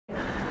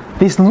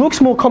This looks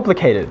more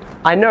complicated,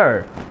 I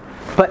know.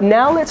 But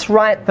now let's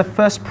write the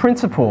first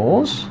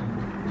principles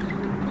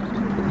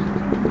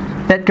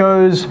that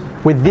goes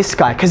with this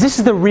guy, because this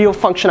is the real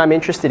function I'm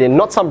interested in,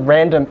 not some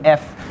random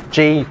f,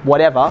 g,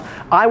 whatever.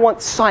 I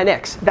want sine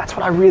x. That's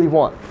what I really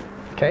want.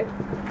 Okay?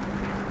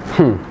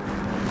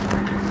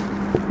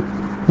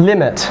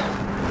 Limit.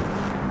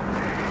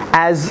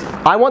 As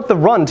I want the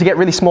run to get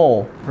really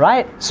small,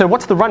 right? So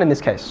what's the run in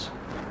this case?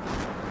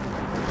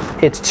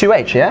 It's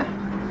 2h, yeah?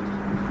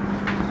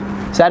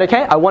 Is that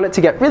okay? I want it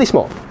to get really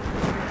small.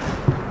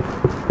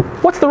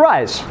 What's the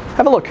rise?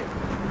 Have a look.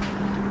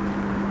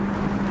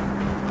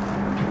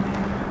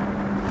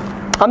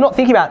 I'm not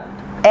thinking about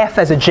f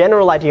as a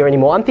general idea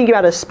anymore. I'm thinking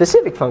about a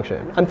specific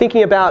function. I'm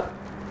thinking about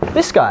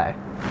this guy.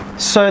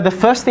 So the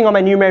first thing on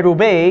my numerator will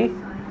be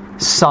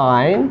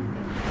sine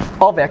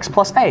of x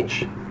plus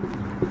h.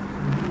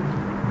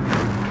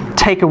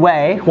 Take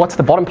away, what's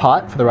the bottom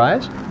part for the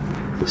rise?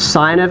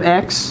 Sine of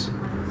x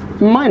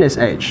minus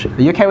h.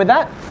 Are you okay with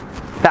that?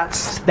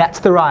 That's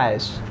the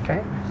rise. Okay.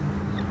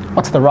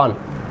 What's the run?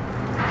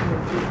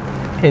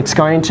 It's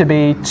going to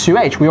be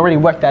 2h. We already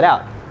worked that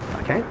out.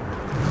 Okay.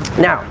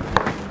 Now,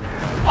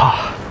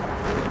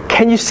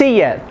 can you see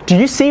yet? Do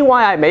you see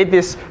why I made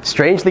this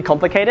strangely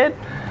complicated?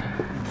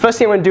 First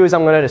thing I'm going to do is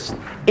I'm going to just,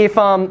 if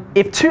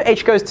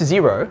 2h goes to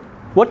 0,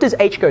 what does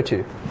h go to?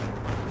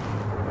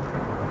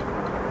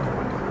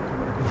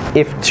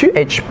 If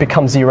 2h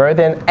becomes 0,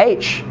 then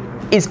h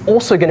is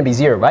also going to be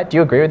 0, right? Do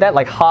you agree with that?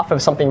 Like half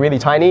of something really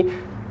tiny,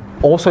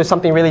 also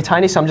something really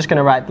tiny, so I'm just going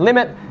to write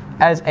limit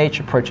as h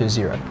approaches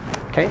 0.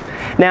 Okay?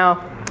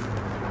 Now,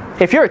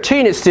 if you're a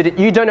 2-unit student,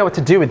 you don't know what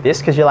to do with this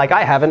because you're like,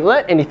 I haven't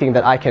learnt anything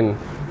that I can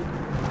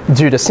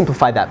do to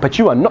simplify that. But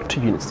you are not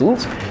 2-unit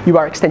students. You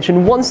are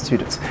extension 1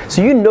 students.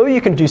 So you know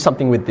you can do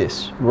something with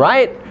this,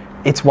 right?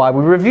 It's why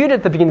we reviewed it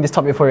at the beginning of this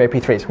topic before your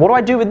AP3s. What do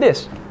I do with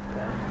this?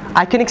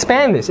 I can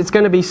expand this. It's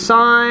going to be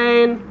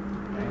sine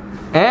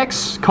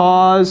x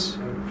cos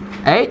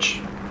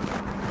h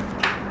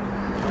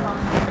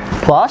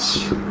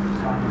plus,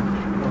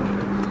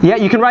 yeah,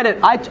 you can write it,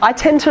 I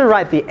tend to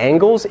write the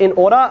angles in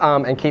order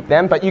and keep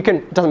them, but you can,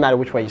 it doesn't matter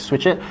which way you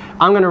switch it.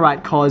 I'm going to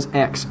write cos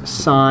x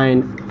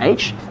sine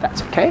h, if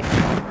that's okay.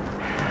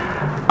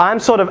 I'm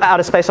sort of out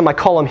of space on my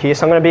column here,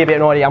 so I'm going to be a bit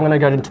naughty. I'm going to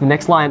go into the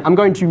next line. I'm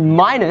going to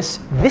minus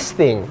this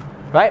thing,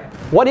 right?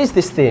 What is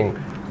this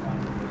thing?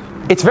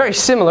 It's very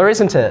similar,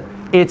 isn't it?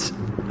 It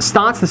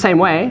starts the same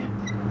way,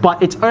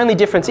 but its only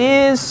difference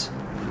is...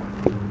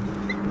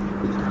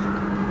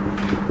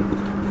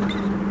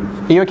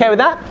 Are you okay with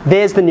that?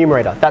 There's the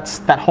numerator.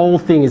 That whole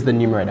thing is the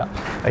numerator.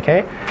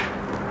 Okay?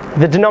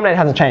 The denominator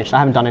hasn't changed. I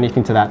haven't done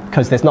anything to that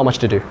because there's not much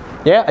to do.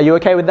 Yeah? Are you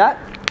okay with that?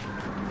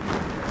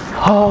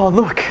 Oh,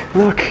 look.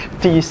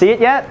 Do you see it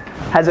yet?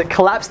 Has it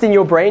collapsed in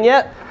your brain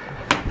yet?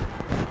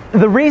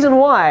 The reason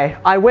why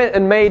I went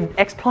and made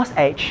x plus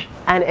h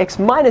and x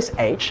minus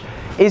h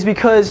is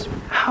because,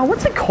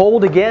 what's it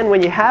called again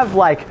when you have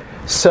like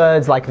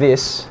surds like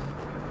this?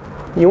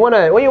 You want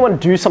to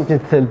do something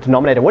to the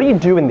denominator. What do you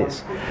do in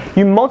this?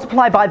 You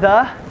multiply by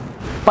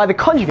the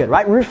conjugate,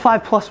 right? Root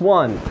 5 plus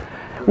 1.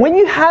 When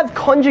you have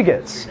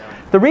conjugates,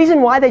 the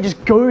reason why they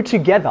just go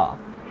together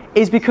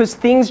is because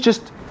things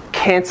just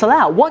cancel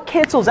out. What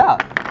cancels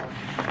out?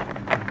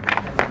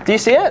 Do you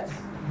see it?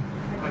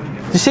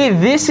 Do you see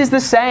this is the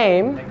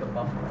same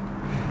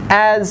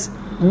as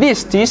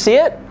this? Do you see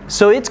it?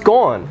 So it's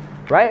gone,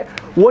 right?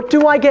 What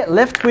do I get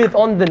left with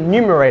on the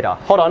numerator?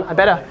 Hold on, I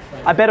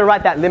better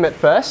write that limit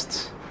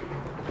first.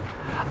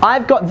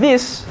 I've got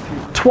this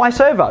twice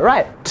over,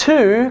 right?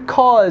 2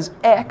 cos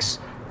x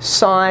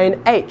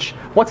sine h.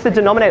 What's the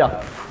denominator?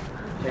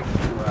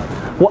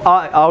 Well,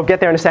 I'll get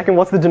there in a second.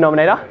 What's the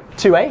denominator?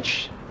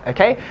 2h.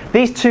 Okay.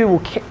 These two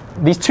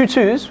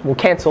 2's will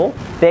cancel.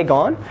 They're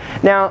gone.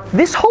 Now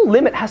this whole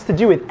limit has to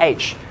do with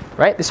h,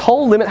 right? This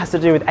whole limit has to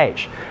do with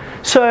h.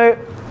 So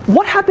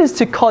what happens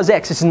to cos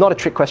x? This is not a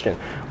trick question.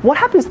 What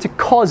happens to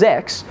cos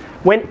x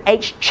when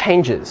h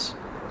changes?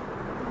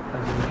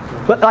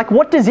 But like,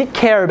 what does it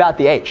care about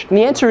the h? And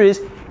the answer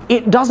is,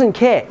 it doesn't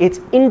care.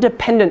 It's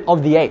independent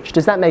of the h.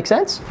 Does that make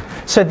sense?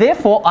 So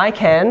therefore, I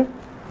can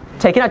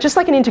take it out. Just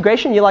like an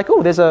integration, you're like,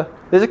 oh, there's a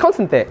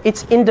constant there.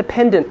 It's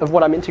independent of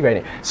what I'm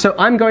integrating. So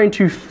I'm going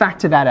to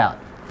factor that out.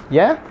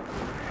 Yeah?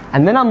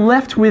 And then I'm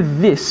left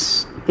with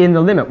this in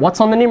the limit. What's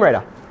on the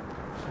numerator?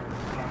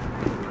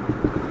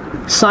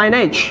 Sine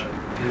h.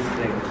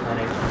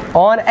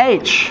 On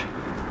h.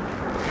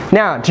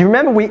 Now, do you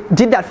remember we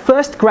did that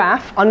first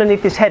graph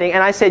underneath this heading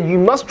and I said you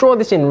must draw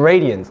this in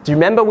radians. Do you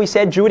remember we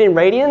said do it in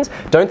radians?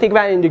 Don't think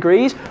about it in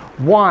degrees.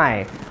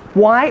 Why?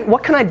 Why?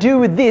 What can I do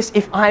with this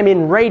if I'm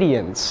in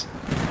radians?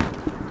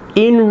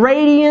 In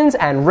radians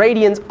and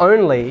radians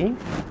only,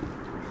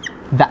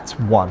 that's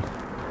 1.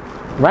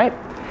 Right?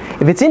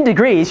 If it's in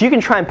degrees, you can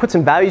try and put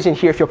some values in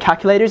here. If your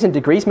calculator's in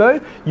degrees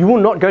mode, you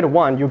will not go to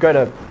 1. You'll go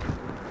to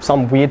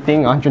some weird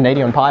thing,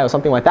 180 on pi or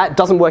something like that. It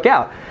doesn't work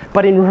out.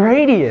 But in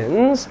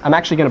radians, I'm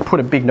actually going to put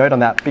a big note on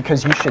that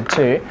because you should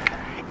too.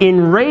 In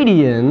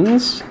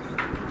radians,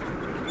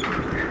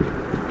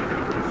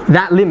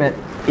 that limit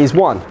is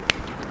 1.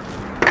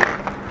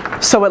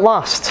 So at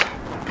last,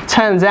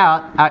 turns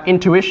out our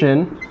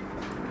intuition,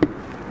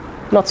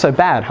 not so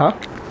bad, huh?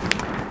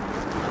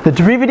 The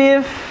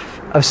derivative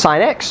of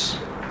sine x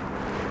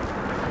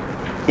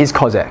is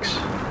cos x.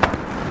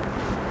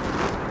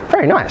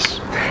 Very nice.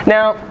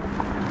 Now,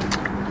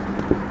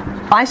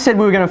 I said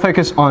we were going to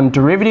focus on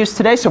derivatives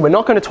today, so we're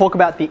not going to talk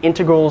about the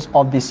integrals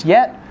of this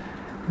yet.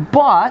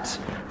 But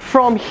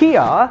from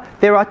here,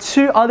 there are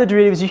two other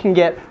derivatives you can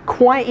get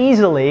quite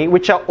easily,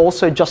 which are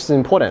also just as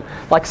important.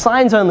 Like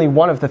sine's only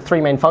one of the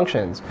three main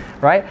functions,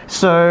 right?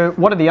 So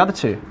what are the other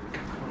two?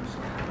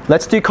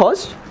 Let's do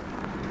cos.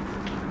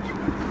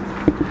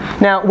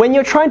 Now, when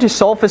you're trying to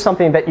solve for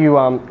something that you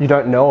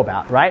don't know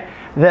about, right?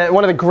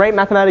 One of the great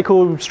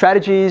mathematical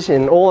strategies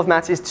in all of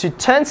maths is to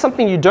turn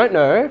something you don't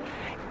know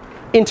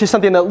into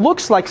something that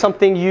looks like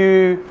something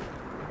you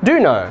do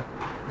know,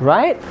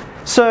 right?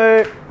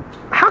 So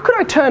how could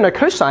I turn a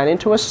cosine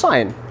into a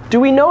sine? Do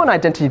we know an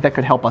identity that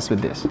could help us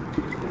with this?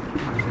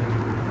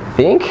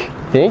 Think.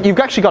 You've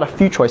actually got a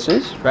few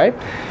choices, right?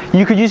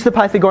 You could use the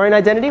Pythagorean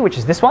identity, which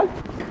is this one.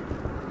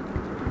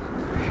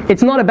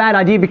 It's not a bad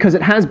idea because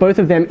it has both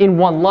of them in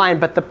one line,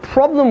 but the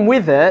problem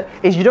with it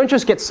is you don't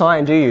just get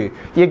sine, do you?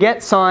 You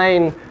get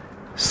sine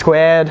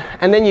squared,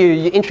 and then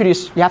you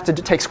have to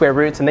take square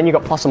roots, and then you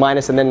got plus or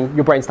minus, and then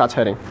your brain starts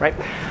hurting, right?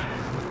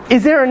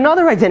 Is there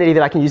another identity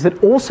that I can use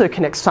that also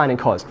connects sine and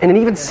cos in an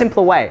even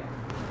simpler way?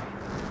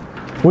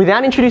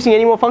 Without introducing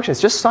any more functions,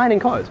 just sine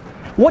and cos.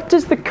 What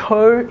does the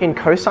co in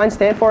cosine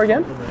stand for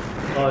again?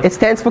 It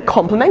stands for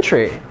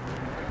complementary.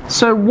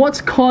 So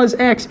what's cos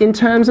x in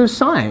terms of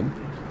sine?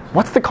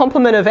 What's the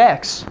complement of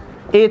x?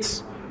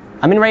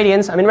 I'm in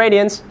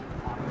radians.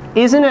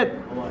 Isn't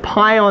it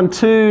pi on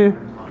 2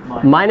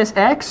 minus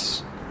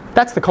x?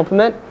 That's the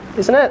complement,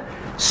 isn't it?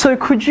 So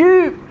could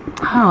you,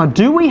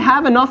 do we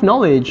have enough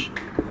knowledge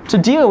to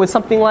deal with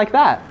something like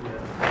that?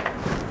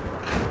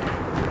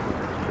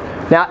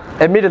 Now,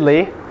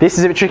 admittedly, this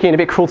is a bit tricky and a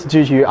bit cruel to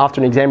do to you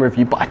after an exam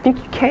review, but I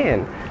think you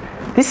can.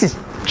 This is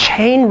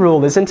chain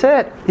rule, isn't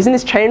it? Isn't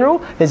this chain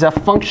rule? There's a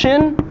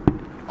function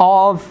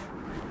of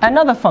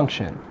another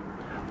function.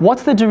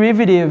 What's the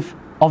derivative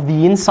of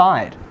the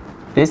inside?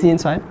 There's the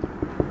inside.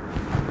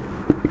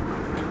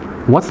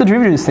 What's the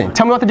derivative of this thing?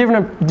 Tell me what the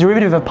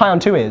derivative of pi on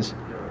 2 is.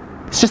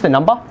 It's just a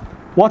number.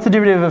 What's the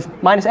derivative of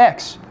minus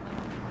x?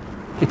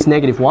 It's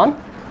 -1.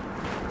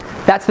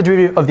 That's the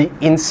derivative of the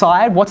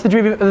inside. What's the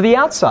derivative of the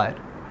outside?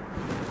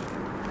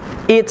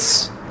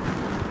 It's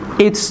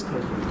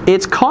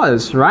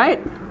cos,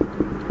 right?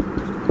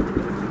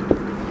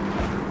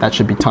 That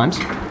should be times,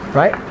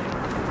 right?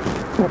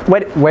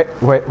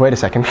 Wait a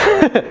second.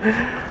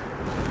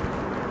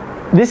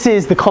 This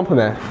is the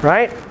complement,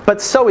 right?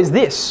 But so is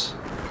this.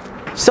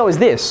 So is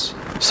this.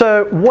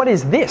 So what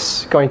is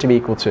this going to be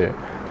equal to?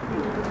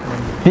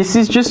 This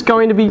is just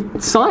going to be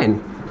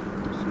sine.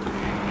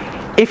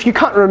 If you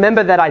can't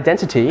remember that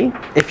identity,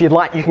 if you'd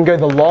like, you can go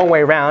the long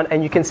way around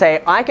and you can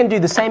say, I can do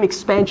the same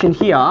expansion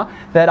here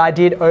that I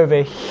did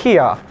over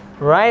here,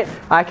 right?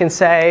 I can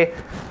say,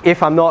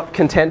 if I'm not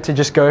content to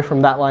just go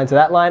from that line to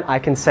that line, I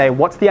can say,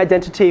 what's the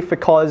identity for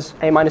cos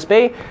A minus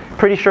B?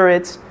 Pretty sure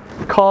it's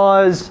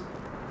cos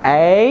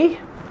A,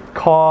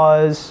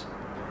 cos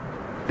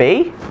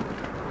B.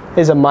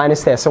 There's a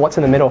minus there, so what's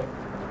in the middle?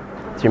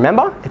 Do you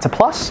remember? It's a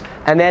plus,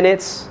 and then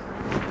it's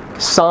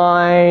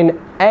sine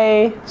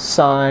A,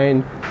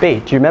 sine B.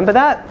 Do you remember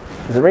that?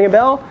 Does it ring a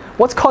bell?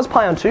 What's cos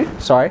pi on 2?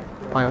 Sorry,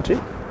 pi on 2.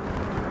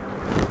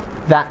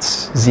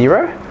 That's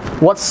 0.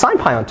 What's sine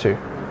pi on 2?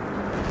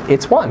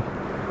 It's 1,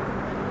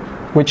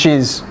 which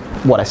is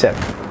what I said.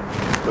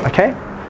 Okay?